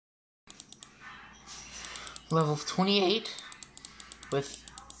level 28 with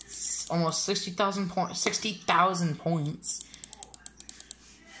almost 60,000 points. 60,000 points.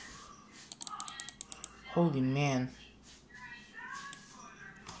 Holy man.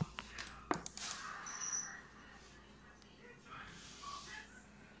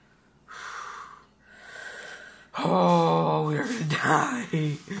 Oh, we're gonna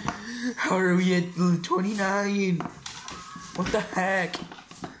die. How are we at 29? What the heck?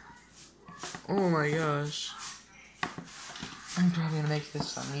 Oh my gosh. I'm probably gonna make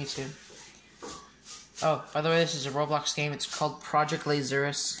this on YouTube. Oh, by the way, this is a Roblox game. It's called Project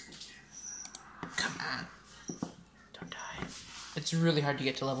Lazarus. Come on. Don't die. It's really hard to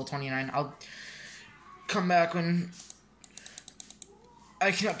get to level 29. I'll come back when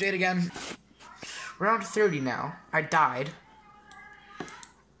I can update again. Round 30 now. I died.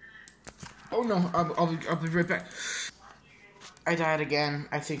 Oh no, I'll be right back. I died again.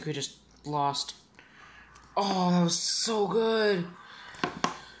 I think we just lost. Oh, that was so good.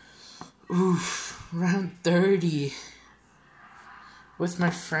 Oof. Round 30. With my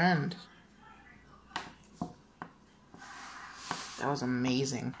friend. That was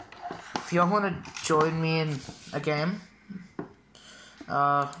amazing. If y'all want to join me in a game,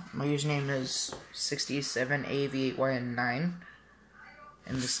 my username is 67AV8YN9,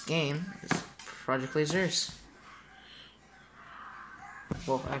 and this game is Project Lazarus.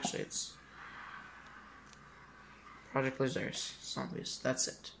 Well, actually, it's Project Lazarus Zombies. That's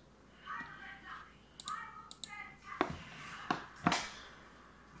it.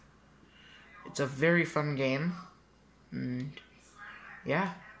 It's a very fun game, and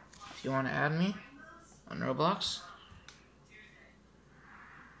yeah, if you want to add me on Roblox,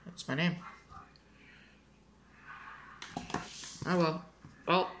 that's my name. Oh well,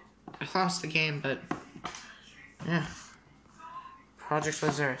 I lost the game, but yeah, Project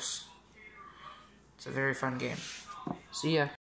Lazarus. It's a very fun game. See ya.